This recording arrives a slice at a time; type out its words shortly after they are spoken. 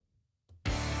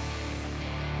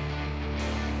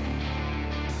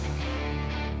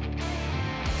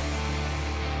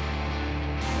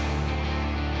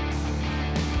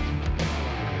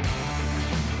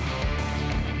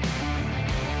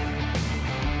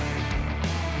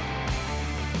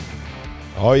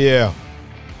Oh, yeah.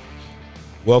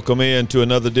 Welcome in to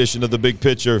another edition of The Big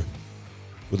Picture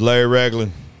with Larry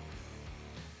Ragland.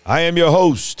 I am your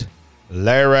host,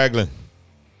 Larry Ragland,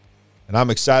 and I'm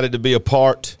excited to be a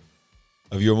part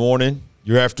of your morning,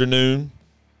 your afternoon,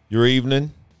 your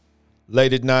evening,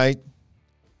 late at night,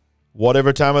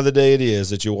 whatever time of the day it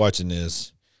is that you're watching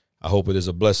this. I hope it is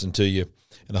a blessing to you,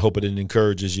 and I hope it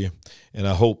encourages you, and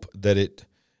I hope that it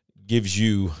gives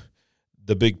you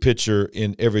the big picture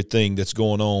in everything that's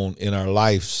going on in our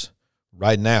lives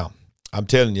right now. I'm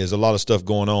telling you, there's a lot of stuff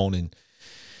going on, and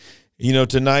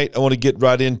tonight I want to get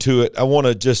right into it. I don't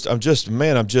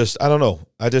know.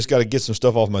 I just got to get some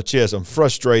stuff off my chest. I'm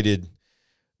frustrated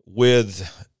with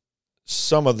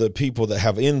some of the people that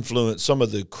have influence, some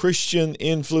of the Christian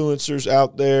influencers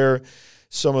out there,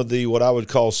 some of the what I would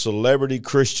call celebrity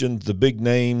Christians, the big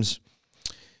names.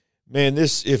 Man,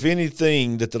 this, if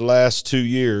anything, that the last 2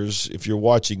 years, if you're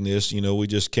watching this, we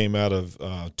just came out of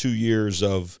 2 years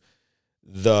of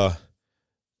the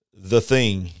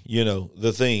thing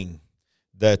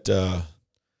that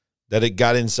it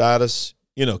got inside us.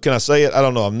 Can I say it? I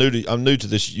don't know. I'm new to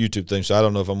this YouTube thing, so I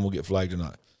don't know if I'm gonna get flagged or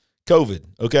not. COVID,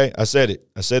 okay? I said it.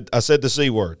 I said the C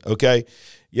word, okay?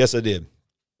 Yes, I did.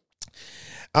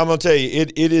 I'm gonna tell you,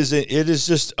 it is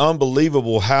just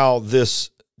unbelievable how this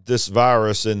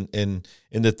virus and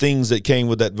the things that came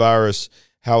with that virus,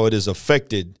 how it has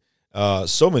affected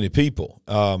so many people.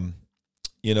 That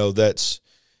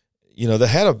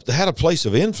had a place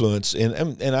of influence,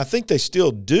 and I think they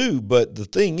still do. But the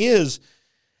thing is,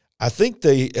 I think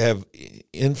they have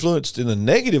influenced in a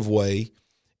negative way,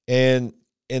 and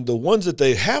the ones that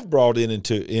they have brought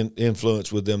into influence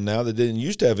with them now that they didn't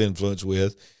used to have influence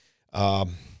with,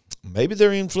 maybe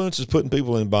their influence is putting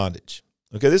people in bondage.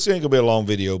 Okay, this ain't gonna be a long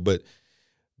video, but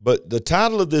the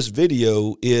title of this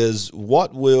video is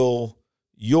 "What Will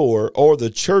Your or the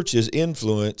Church's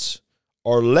Influence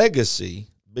or Legacy?"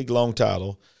 Big long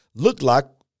title. Look like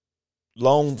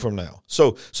long from now.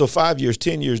 So 5 years,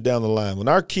 10 years down the line, when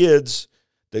our kids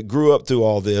that grew up through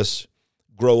all this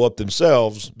grow up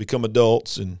themselves, become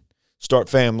adults, and start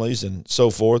families and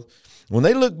so forth, when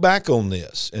they look back on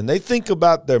this and they think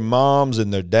about their moms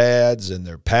and their dads and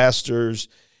their pastors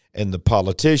and the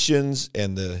politicians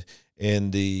and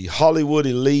the Hollywood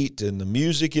elite and the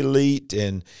music elite,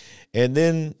 and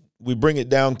then we bring it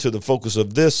down to the focus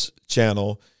of this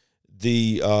channel,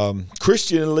 the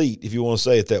Christian elite, if you want to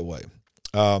say it that way.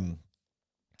 I've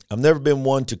never been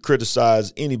one to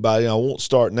criticize anybody, and I won't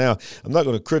start now. I'm not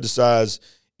going to criticize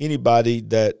anybody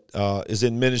that is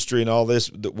in ministry and all this,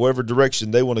 whatever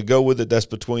direction they want to go with it, that's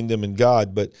between them and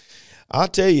God. But I'll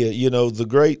tell you, the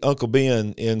great Uncle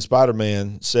Ben in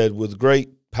Spider-Man said, with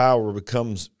great power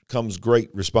comes great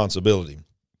responsibility.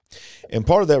 And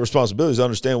part of that responsibility is to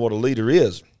understand what a leader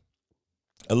is.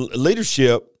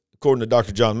 Leadership, according to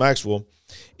Dr. John Maxwell,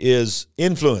 is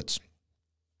influence.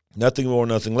 Nothing more,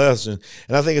 nothing less. And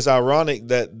I think it's ironic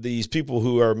that these people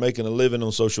who are making a living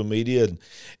on social media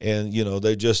and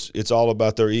it's all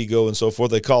about their ego and so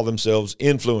forth, they call themselves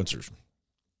influencers.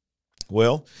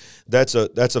 Well, that's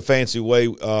a fancy way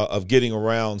of getting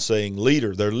around saying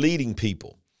leader. They're leading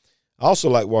people. I also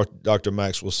like what Dr.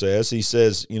 Maxwell says. He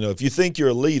says, if you think you're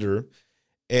a leader,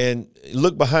 and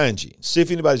look behind you, see if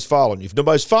anybody's following you. If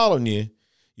nobody's following you,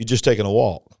 you're just taking a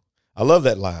walk. I love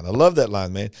that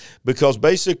line, man, because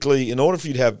basically in order for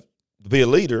you to be a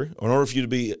leader, or in order for you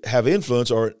to have influence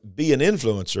or be an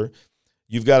influencer,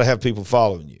 you've got to have people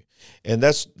following you. And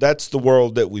that's the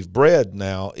world that we've bred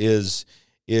now is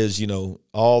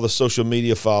all the social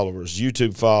media followers,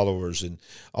 YouTube followers, and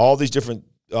all these different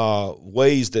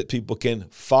ways that people can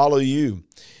follow you.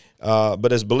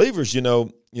 But as believers,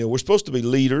 we're supposed to be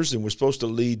leaders and we're supposed to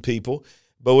lead people,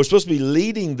 but we're supposed to be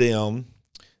leading them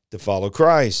to follow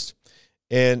Christ.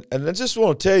 And I just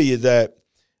want to tell you that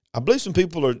I believe some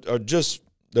people are just,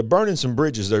 they're burning some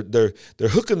bridges. They're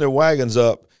hooking their wagons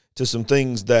up to some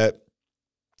things that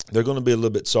they're going to be a little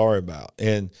bit sorry about.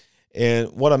 And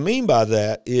what I mean by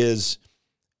that is,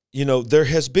 there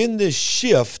has been this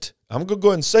shift. I'm going to go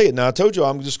ahead and say it now. I told you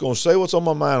I'm just going to say what's on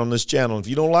my mind on this channel. If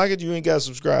you don't like it, you ain't got to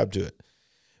subscribe to it.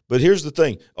 But here's the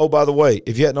thing. Oh, by the way,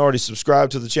 if you hadn't already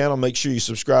subscribed to the channel, make sure you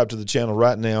subscribe to the channel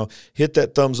right now. Hit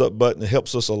that thumbs up button. It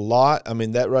helps us a lot. I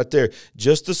mean, that right there,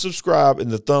 just the subscribe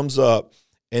and the thumbs up.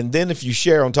 And then if you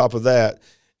share on top of that,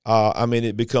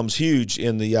 it becomes huge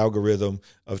in the algorithm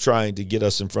of trying to get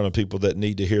us in front of people that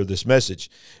need to hear this message.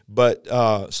 But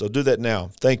so do that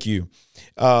now. Thank you.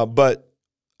 But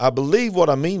I believe what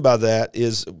I mean by that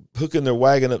is hooking their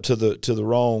wagon up to the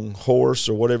wrong horse,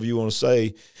 or whatever you want to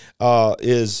say,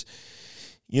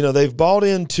 they've bought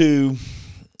into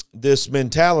this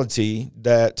mentality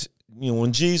that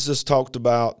when Jesus talked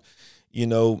about,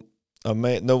 a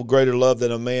man, no greater love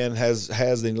than a man has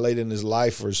than laid in his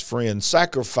life for his friend,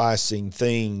 sacrificing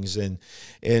things, and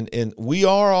we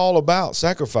are all about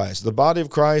sacrifice. The body of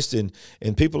Christ and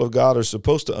people of God are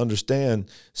supposed to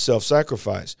understand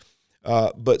self-sacrifice.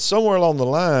 But somewhere along the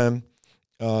line,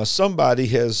 somebody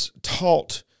has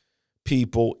taught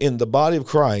people in the body of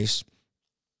Christ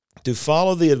to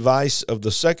follow the advice of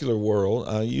the secular world.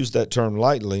 I use that term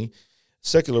lightly.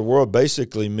 Secular world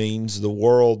basically means the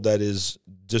world that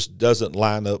just doesn't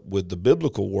line up with the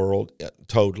biblical world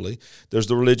totally. There's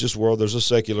the religious world, there's a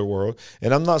secular world,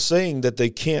 and I'm not saying that they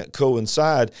can't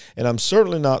coincide, and I'm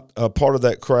certainly not a part of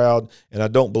that crowd, and I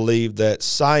don't believe that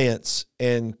science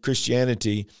and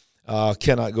Christianity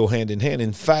cannot go hand in hand.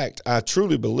 In fact, I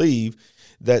truly believe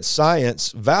that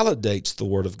science validates the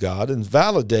Word of God and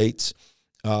validates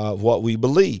what we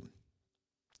believe.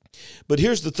 But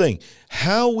here's the thing,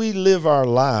 how we live our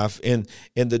life and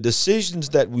the decisions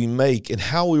that we make and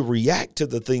how we react to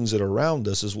the things that are around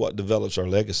us is what develops our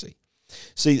legacy.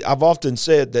 See, I've often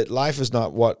said that life is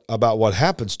not about what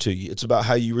happens to you. It's about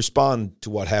how you respond to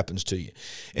what happens to you.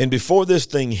 And before this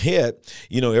thing hit,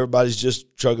 everybody's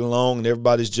just chugging along, and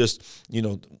everybody's just,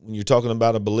 when you're talking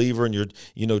about a believer and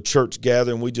you're, church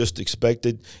gathering, we just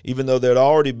expected, even though there had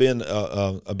already been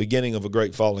a beginning of a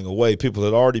great falling away, people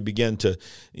had already begun to,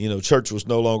 church was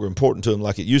no longer important to them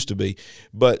like it used to be.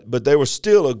 But there was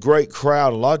still a great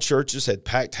crowd. A lot of churches had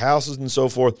packed houses and so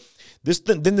forth.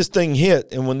 Then this thing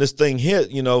hit, and when this thing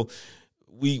hit,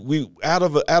 we out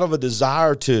of a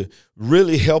desire to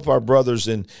really help our brothers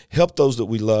and help those that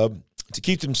we love, to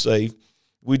keep them safe,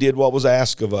 we did what was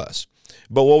asked of us.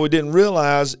 But what we didn't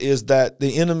realize is that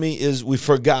the enemy we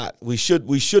forgot. We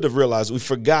should have realized. We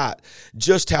forgot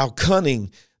just how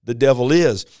cunning the devil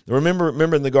is.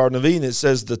 Remember in the Garden of Eden, it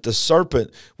says that the serpent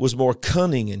was more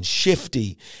cunning and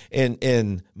shifty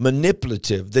and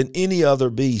manipulative than any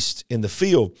other beast in the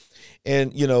field.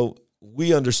 And,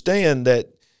 we understand that,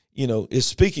 it's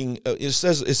speaking, it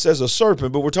says a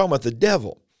serpent, but we're talking about the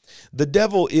devil. The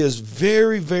devil is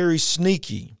very, very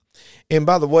sneaky. And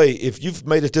by the way, if you've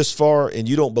made it this far and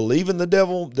you don't believe in the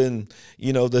devil, then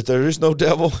that there is no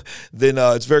devil, then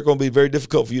it's going to be very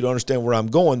difficult for you to understand where I'm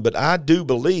going. But I do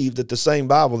believe that the same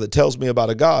Bible that tells me about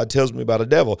a God tells me about a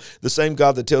devil. The same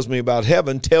God that tells me about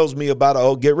heaven tells me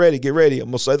about, get ready. I'm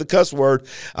going to say the cuss word.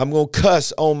 I'm going to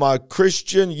cuss on my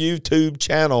Christian YouTube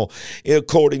channel,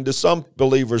 according to some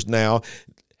believers now.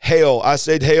 Hell, I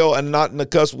said hell, and not in a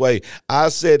cuss way. I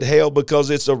said hell because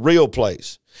it's a real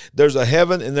place. There's a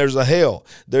heaven and there's a hell.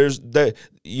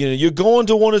 You're going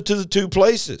to one of the two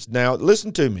places. Now,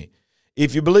 listen to me.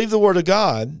 If you believe the Word of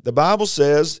God, the Bible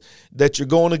says that you're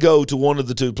going to go to one of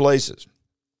the two places.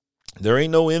 There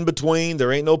ain't no in between.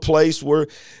 There ain't no place where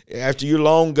after you're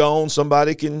long gone,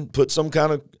 somebody can put some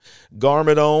kind of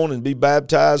garment on and be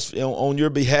baptized on your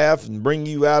behalf and bring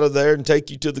you out of there and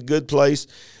take you to the good place.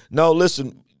 No,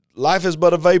 listen, life is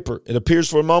but a vapor. It appears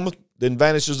for a moment, then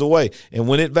vanishes away. And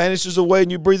when it vanishes away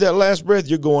and you breathe that last breath,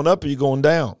 you're going up or you're going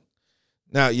down.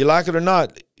 Now, you like it or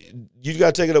not, you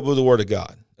got to take it up with the Word of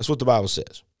God. That's what the Bible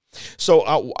says. So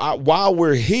while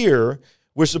we're here,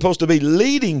 we're supposed to be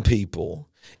leading people,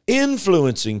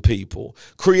 influencing people,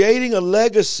 creating a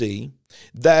legacy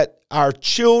that our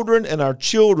children and our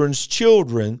children's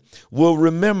children will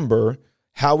remember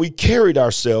how we carried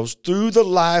ourselves through the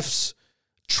life's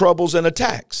troubles and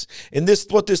attacks. And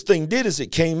what this thing did is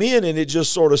it came in and it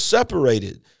just sort of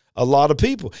separated a lot of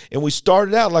people. And we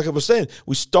started out, like I was saying,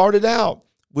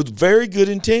 with very good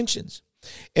intentions.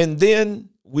 And then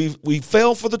we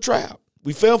fell for the trap.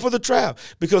 We fell for the trap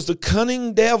because the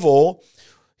cunning devil,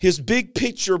 his big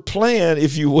picture plan,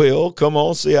 if you will, come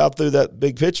on, see, I threw that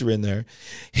big picture in there.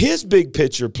 His big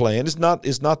picture plan is not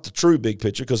the true big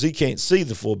picture because he can't see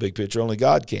the full big picture. Only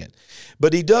God can.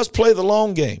 But he does play the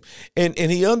long game. And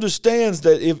he understands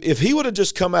that if he would have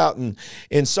just come out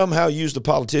and somehow used a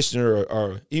politician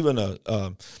or even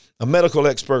a medical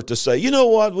expert to say, you know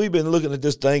what, we've been looking at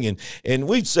this thing and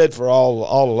we've said for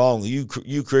all along,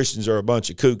 you Christians are a bunch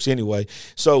of kooks anyway.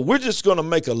 So we're just going to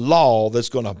make a law that's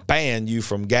going to ban you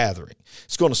from gathering.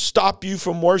 It's going to stop you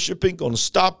from worshiping, going to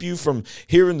stop you from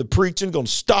hearing the preaching, going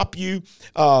to stop you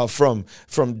from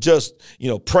just,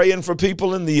 praying for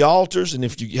people in the altars. And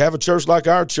if you have a church like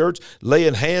our church,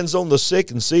 laying hands on the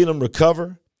sick and seeing them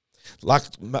recover, like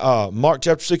Mark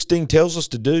chapter 16 tells us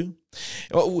to do.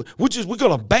 We're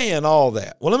going to ban all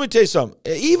that. Well, let me tell you something.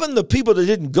 Even the people that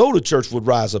didn't go to church would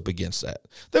rise up against that.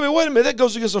 They mean, wait a minute, that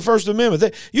goes against the First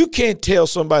Amendment. You can't tell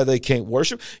somebody they can't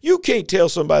worship. You can't tell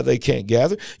somebody they can't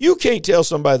gather. You can't tell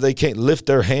somebody they can't lift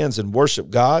their hands and worship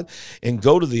God and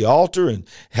go to the altar and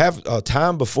have a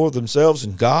time before themselves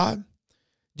and God.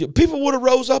 People would have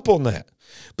rose up on that.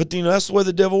 But, that's the way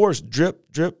the devil works.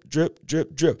 Drip, drip, drip,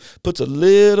 drip, drip. Puts a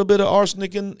little bit of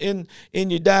arsenic in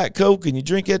your Diet Coke, and you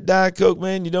drink that Diet Coke,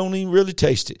 man, you don't even really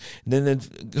taste it. And then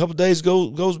a couple of days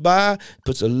goes by,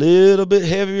 puts a little bit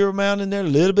heavier amount in there, a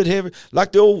little bit heavier.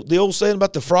 Like the old saying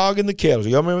about the frog in the kettle.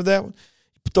 Y'all remember that one?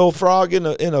 Throw a frog in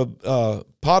a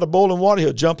pot of boiling water,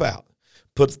 he'll jump out.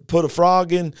 Put a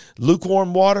frog in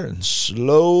lukewarm water and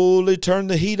slowly turn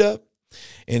the heat up.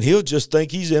 And he'll just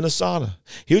think he's in a sauna.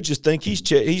 He'll just think he's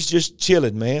just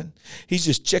chilling, man. He's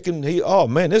just checking. Oh,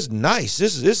 man, this is nice.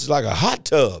 This is like a hot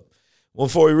tub. Well,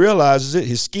 before he realizes it,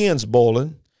 his skin's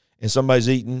boiling, and somebody's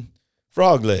eating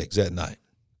frog legs that night.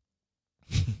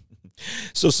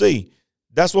 So, see,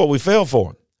 that's what we fell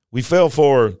for. We fell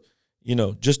for,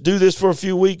 just do this for a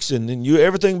few weeks, and then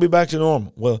everything will be back to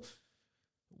normal. Well,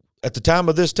 at the time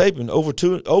of this taping, over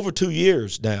 2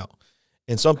 years now,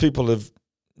 and some people have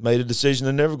made a decision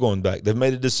they're never going back. They've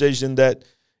made a decision that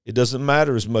it doesn't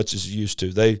matter as much as it used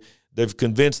to. They've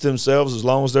convinced themselves as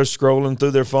long as they're scrolling through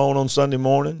their phone on Sunday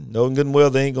morning, knowing good and well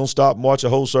they ain't going to stop and watch a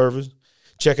whole service,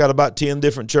 check out about 10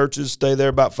 different churches, stay there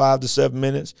about 5 to 7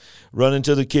 minutes, run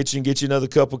into the kitchen, get you another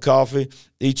cup of coffee,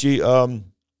 eat your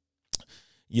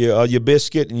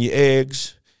biscuit and your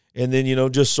eggs, and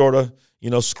then, just sort of,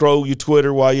 scroll your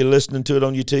Twitter while you're listening to it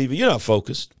on your TV. You're not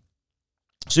focused.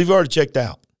 So you've already checked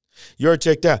out.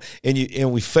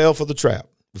 And we fell for the trap.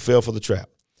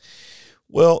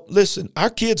 Well, listen, our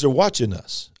kids are watching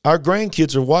us. Our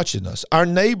grandkids are watching us. Our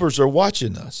neighbors are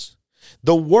watching us.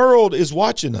 The world is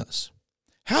watching us.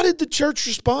 How did the church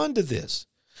respond to this?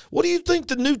 What do you think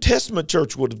the New Testament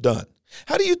church would have done?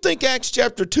 How do you think Acts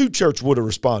chapter 2 church would have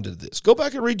responded to this? Go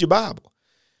back and read your Bible.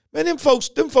 Man, them folks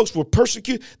were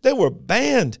persecuted. They were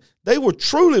banned. They were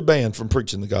truly banned from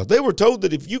preaching the gospel. They were told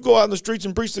that if you go out in the streets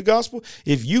and preach the gospel,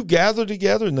 if you gather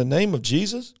together in the name of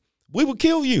Jesus, we will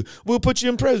kill you. We'll put you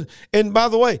in prison. And by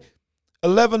the way,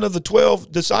 11 of the 12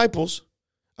 disciples,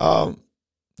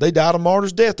 they died a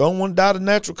martyr's death. The only one that died of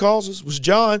natural causes was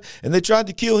John, and they tried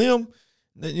to kill him,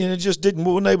 and it just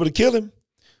wasn't able to kill him.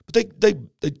 But they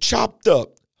chopped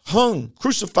up, hung,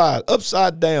 crucified,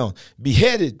 upside down,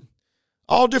 beheaded,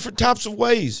 all different types of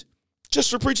ways, just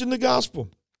for preaching the gospel.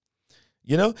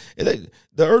 The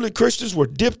early Christians were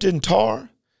dipped in tar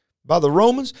by the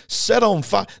Romans, set on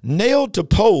fire, nailed to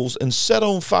poles and set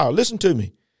on fire. Listen to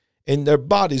me. And their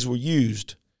bodies were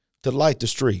used to light the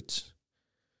streets.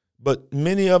 But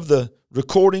many of the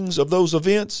recordings of those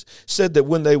events said that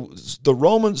when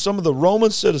some of the Roman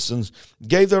citizens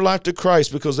gave their life to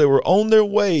Christ because they were on their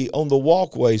way on the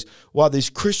walkways while these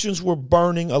Christians were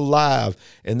burning alive,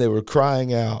 and they were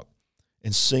crying out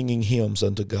and singing hymns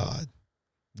unto God,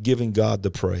 giving God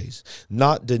the praise,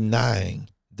 not denying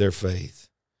their faith.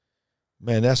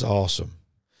 Man, that's awesome.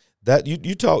 That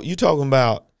you talking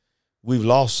about we've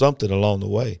lost something along the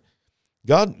way.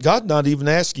 God not even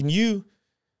asking you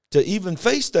to even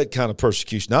face that kind of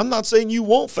persecution. Now, I'm not saying you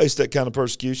won't face that kind of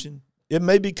persecution. It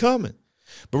may be coming.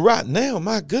 But right now,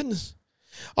 my goodness,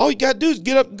 all you got to do is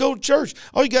get up and go to church.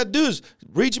 All you got to do is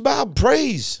read your Bible,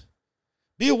 praise,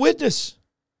 be a witness.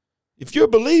 If you're a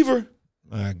believer,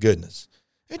 my goodness.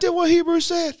 Ain't that what Hebrews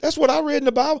said? That's what I read in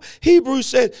the Bible. Hebrews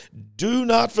said, do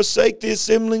not forsake the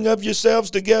assembling of yourselves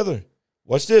together.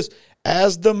 Watch this.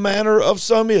 As the manner of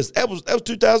some is. That was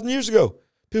 2,000 years ago.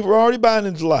 People were already buying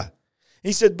into the lie.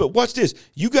 He said, but watch this.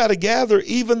 You got to gather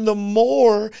even the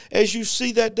more as you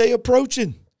see that day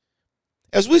approaching.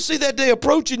 As we see that day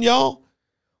approaching, y'all,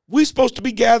 we're supposed to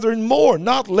be gathering more,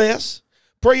 not less.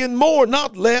 Praying more,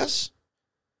 not less.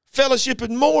 Fellowshipping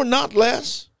more, not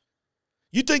less.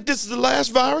 You think this is the last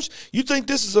virus? You think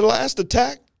this is the last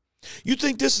attack? You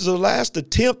think this is the last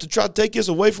attempt to try to take this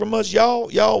away from us?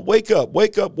 Y'all wake up,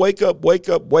 wake up, wake up, wake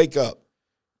up, wake up.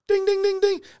 Ding, ding, ding,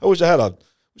 ding. I wish I had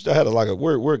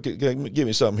word, give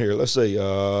me something here. Let's see.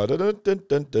 I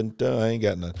ain't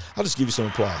got none. I'll just give you some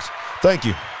applause. Thank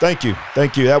you.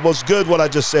 That was good what I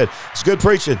just said. It's good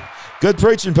preaching. Good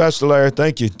preaching, Pastor Larry.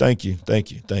 Thank you.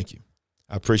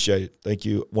 I appreciate it. Thank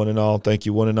you, one and all. Thank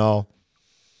you, one and all.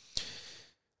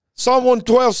 Psalm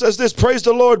 112 says this, praise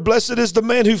the Lord. Blessed is the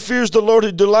man who fears the Lord,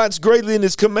 who delights greatly in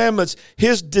his commandments.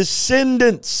 His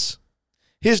descendants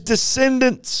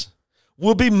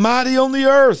will be mighty on the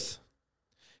earth.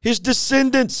 His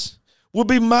descendants will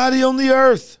be mighty on the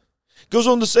earth. Goes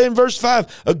on to say in verse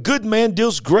 5, a good man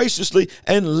deals graciously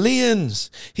and lends.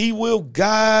 He will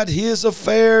guide his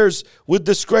affairs with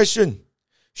discretion.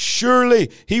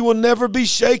 Surely he will never be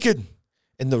shaken,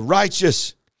 and the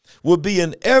righteous will be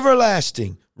an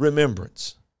everlasting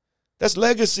remembrance. That's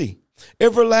legacy,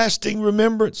 everlasting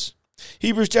remembrance.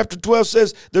 Hebrews chapter 12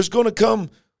 says there's going to come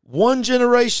one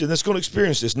generation that's going to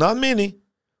experience this. Not many,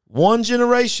 one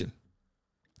generation.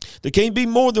 There can't be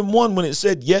more than one when it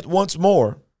said yet once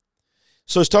more.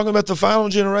 So it's talking about the final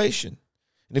generation.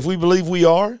 And if we believe we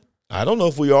are, I don't know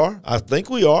if we are. I think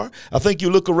we are. I think you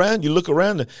look around.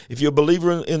 If you're a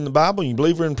believer in the Bible, you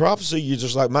believer in prophecy, you're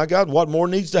just like, my God, what more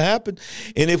needs to happen?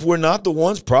 And if we're not the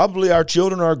ones, probably our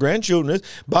children or our grandchildren is.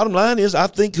 Bottom line is, I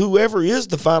think whoever is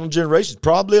the final generation is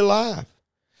probably alive.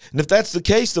 And if that's the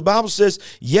case, the Bible says,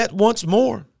 yet once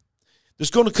more,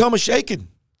 there's going to come a shaking.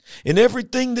 And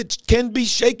everything that can be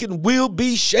shaken will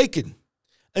be shaken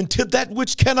until that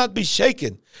which cannot be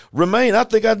shaken remain. I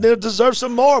think I deserve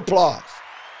some more applause.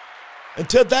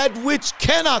 Until that which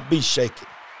cannot be shaken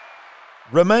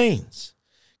remains.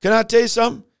 Can I tell you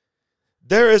something?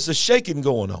 There is a shaking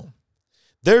going on.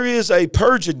 There is a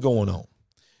purging going on.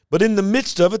 But in the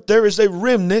midst of it, there is a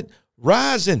remnant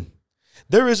rising.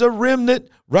 There is a remnant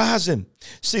rising.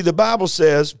 See, the Bible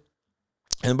says,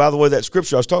 and by the way, that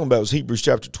scripture I was talking about was Hebrews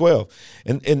chapter 12.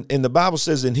 And the Bible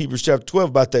says in Hebrews chapter 12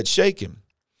 about that shaking,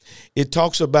 it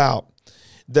talks about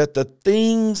that the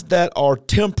things that are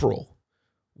temporal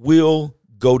will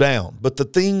go down, but the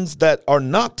things that are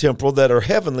not temporal, that are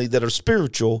heavenly, that are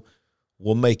spiritual,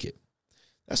 will make it.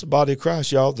 That's the body of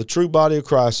Christ, y'all. The true body of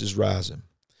Christ is rising.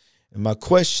 And my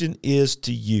question is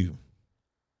to you,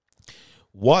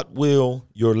 what will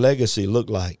your legacy look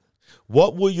like?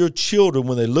 What will your children,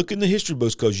 when they look in the history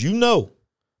books, because you know,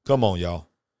 come on, y'all,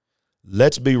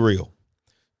 let's be real.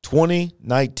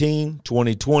 2019,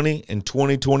 2020, and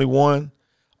 2021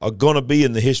 are going to be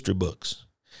in the history books.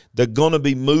 There are going to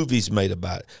be movies made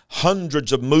about it,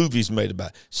 hundreds of movies made about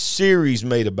it, series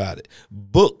made about it.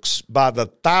 Books by the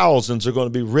thousands are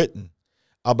going to be written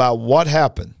about what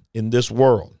happened in this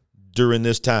world during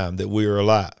this time that we are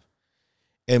alive.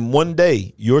 And one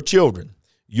day, your children,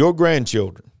 your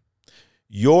grandchildren,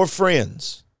 your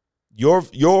friends,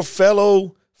 your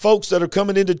fellow folks that are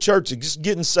coming into church and just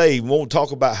getting saved won't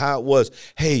talk about how it was.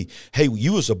 Hey,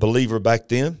 you was a believer back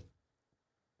then.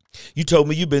 You told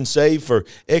me you've been saved for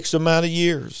X amount of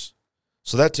years.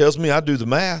 So that tells me I do the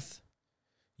math.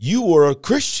 You were a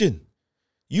Christian.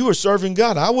 You were serving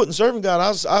God. I wasn't serving God. I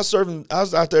was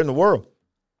out there in the world.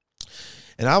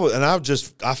 And I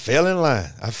fell in line.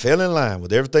 I fell in line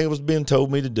with everything that was being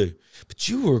told me to do. But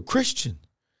you were a Christian.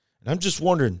 And I'm just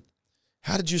wondering,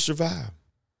 how did you survive?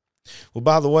 Well,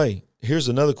 by the way, here's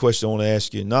another question I want to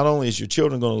ask you. Not only is your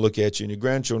children going to look at you and your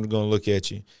grandchildren are going to look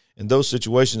at you, and those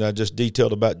situations I just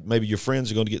detailed about, maybe your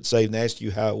friends are going to get saved and ask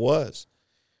you how it was.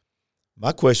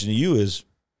 My question to you is,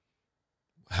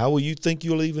 how will you think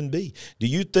you'll even be? Do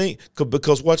you think,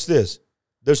 because watch this,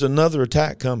 there's another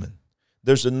attack coming.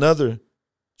 There's another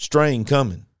strain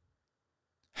coming.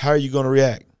 How are you going to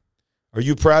react? Are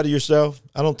you proud of yourself?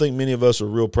 I don't think many of us are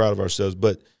real proud of ourselves,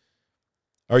 but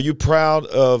are you proud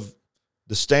of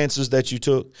the stances that you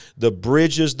took, the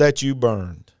bridges that you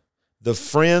burned, the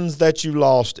friends that you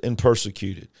lost and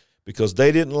persecuted because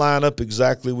they didn't line up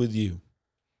exactly with you?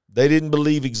 They didn't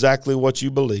believe exactly what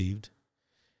you believed,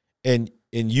 and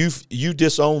you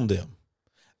disowned them.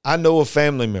 I know of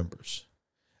family members.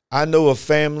 I know of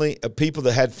people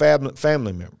that had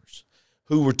family members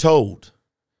who were told,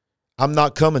 I'm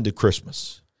not coming to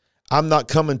Christmas. I'm not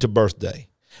coming to birthday.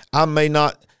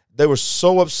 They were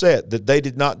so upset that they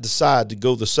did not decide to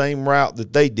go the same route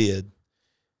that they did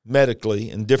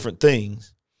medically and different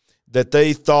things, that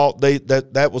they thought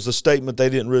that was a statement they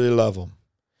didn't really love them.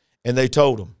 And they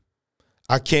told them,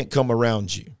 I can't come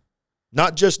around you.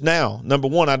 Not just now. Number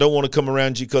one, I don't want to come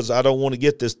around you because I don't want to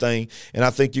get this thing, and I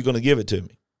think you're going to give it to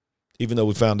me. Even though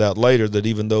we found out later that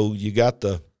even though you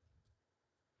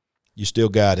still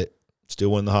got it,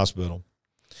 still in the hospital.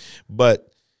 But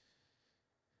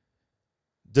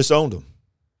disowned them.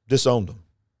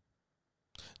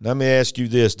 Now, let me ask you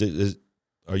this.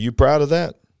 Are you proud of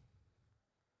that?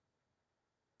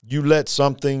 You let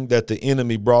something that the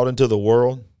enemy brought into the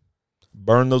world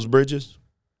burn those bridges?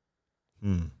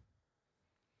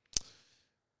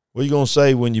 What are you going to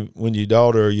say when your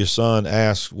daughter or your son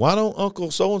asks, why don't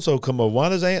Uncle so-and-so come over? Why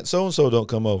does Aunt so-and-so won't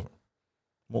come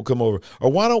over?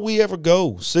 Or why don't we ever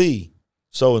go see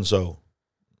so-and-so?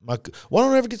 Why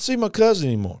don't I ever get to see my cousin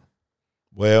anymore?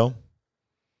 Well,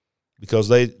 because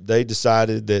they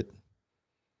decided that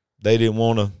they didn't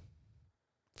want to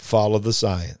follow the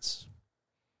science.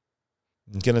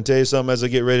 And can I tell you something as I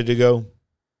get ready to go?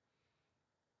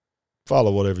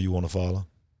 Follow whatever you want to follow.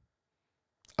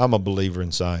 I'm a believer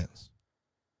in science.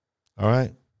 All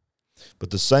right?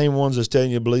 But the same ones that's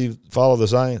telling you to follow the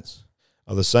science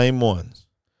are the same ones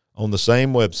on the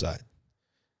same website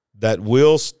that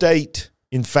will state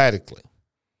emphatically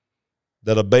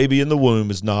that a baby in the womb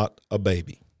is not a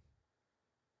baby.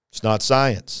 It's not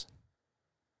science.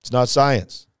 It's not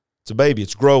science. It's a baby.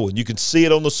 It's growing. You can see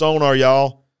it on the sonar,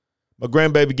 y'all. My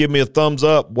grandbaby gave me a thumbs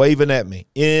up, waving at me.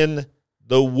 In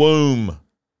the womb.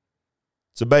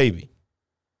 It's a baby.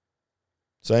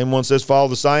 Same one says follow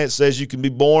the science, says you can be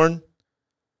born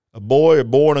a boy or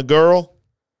born a girl,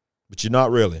 but you're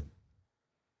not really.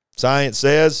 Science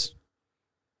says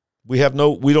we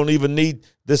don't even need,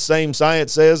 this same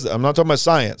science says, I'm not talking about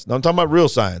science. No, I'm talking about real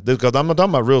science, because I'm not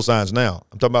talking about real science now.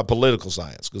 I'm talking about political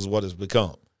science, because of what it's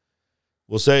become.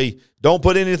 We'll say, don't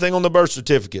put anything on the birth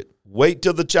certificate. Wait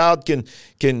till the child can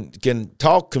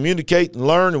talk, communicate, and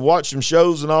learn, and watch some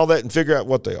shows and all that, and figure out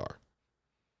what they are.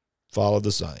 Follow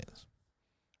the science.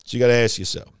 So you got to ask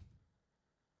yourself,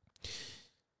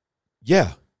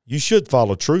 yeah, you should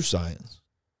follow true science.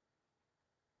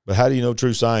 But how do you know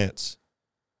true science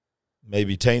may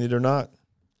be tainted or not?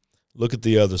 Look at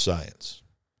the other science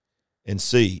and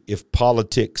see if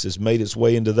politics has made its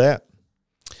way into that.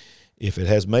 If it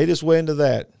has made its way into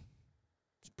that,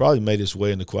 it's probably made its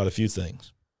way into quite a few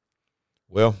things.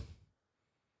 Well,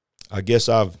 I guess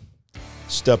I've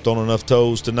stepped on enough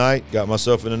toes tonight, got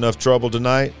myself in enough trouble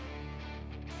tonight.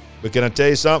 But can I tell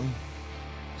you something?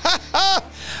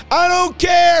 I don't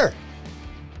care.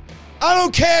 I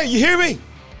don't care. You hear me?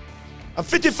 I'm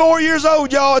 54 years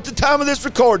old, y'all, at the time of this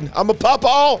recording. I'm a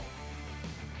papa.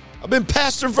 I've been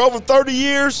pastoring for over 30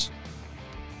 years.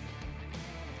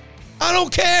 I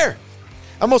don't care.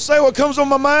 I'm going to say what comes on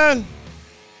my mind.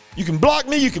 You can block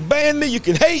me, you can ban me, you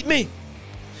can hate me,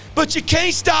 but you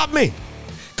can't stop me,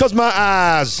 because my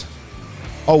eyes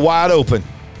are wide open.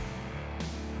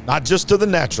 Not just to the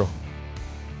natural,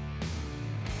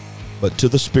 but to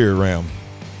the spirit realm.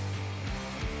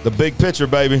 The big picture,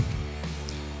 baby.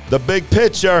 The big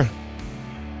picture.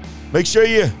 Make sure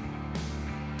you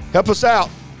help us out.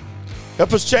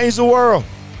 Help us change the world.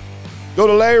 Go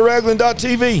to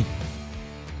LarryRagland.tv.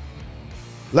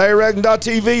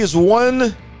 LarryRagland.tv is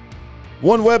one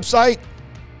website.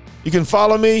 You can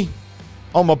follow me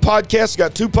on my podcast.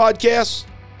 Got 2 podcasts.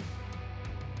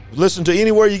 Listen to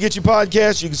anywhere you get your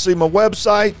podcasts. You can see my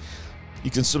website.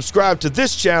 You can subscribe to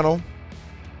this channel.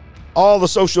 All the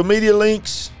social media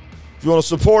links. If you want to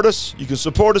support us, you can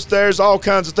support us there. There's all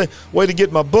kinds of things. Way to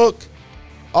get my book.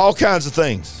 All kinds of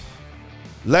things.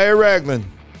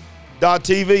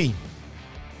 LarryRagland.tv.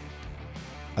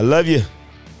 I love you.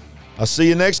 I'll see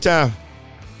you next time.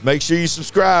 Make sure you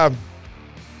subscribe.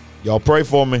 Y'all pray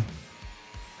for me.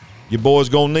 Your boy's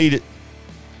going to need it.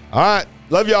 All right.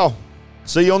 Love y'all.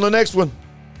 See you on the next one.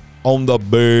 On the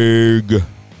big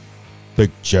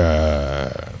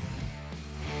picture.